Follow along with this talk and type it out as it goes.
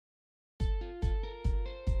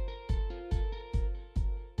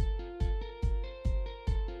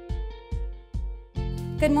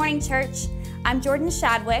Good morning, church. I'm Jordan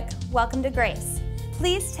Shadwick. Welcome to Grace.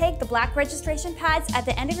 Please take the black registration pads at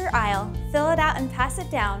the end of your aisle, fill it out, and pass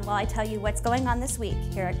it down while I tell you what's going on this week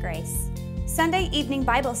here at Grace. Sunday evening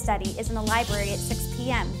Bible study is in the library at 6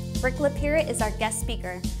 p.m. Rick Lapira is our guest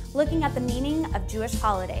speaker, looking at the meaning of Jewish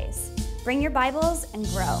holidays. Bring your Bibles and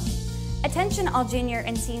grow. Attention all junior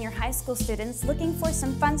and senior high school students looking for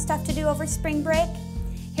some fun stuff to do over spring break?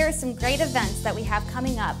 Here are some great events that we have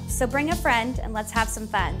coming up, so bring a friend and let's have some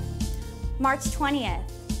fun. March 20th,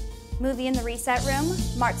 movie in the Reset Room.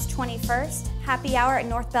 March 21st, happy hour at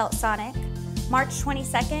North Belt Sonic. March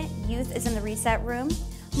 22nd, youth is in the Reset Room.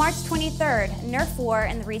 March 23rd, Nerf War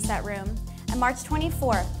in the Reset Room. And March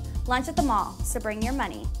 24th, lunch at the mall, so bring your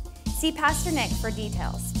money. See Pastor Nick for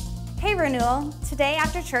details. Hey Renewal, today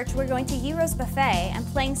after church we're going to Euro's Buffet and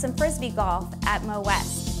playing some frisbee golf at Mo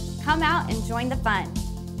West. Come out and join the fun.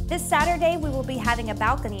 This Saturday we will be having a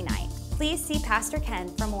balcony night. Please see Pastor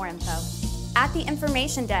Ken for more info. At the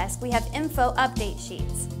information desk, we have info update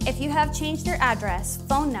sheets. If you have changed your address,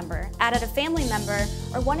 phone number, added a family member,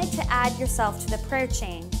 or wanted to add yourself to the prayer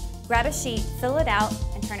chain, grab a sheet, fill it out,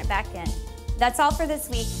 and turn it back in. That's all for this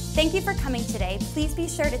week. Thank you for coming today. Please be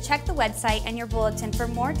sure to check the website and your bulletin for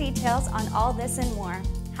more details on all this and more.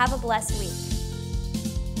 Have a blessed week.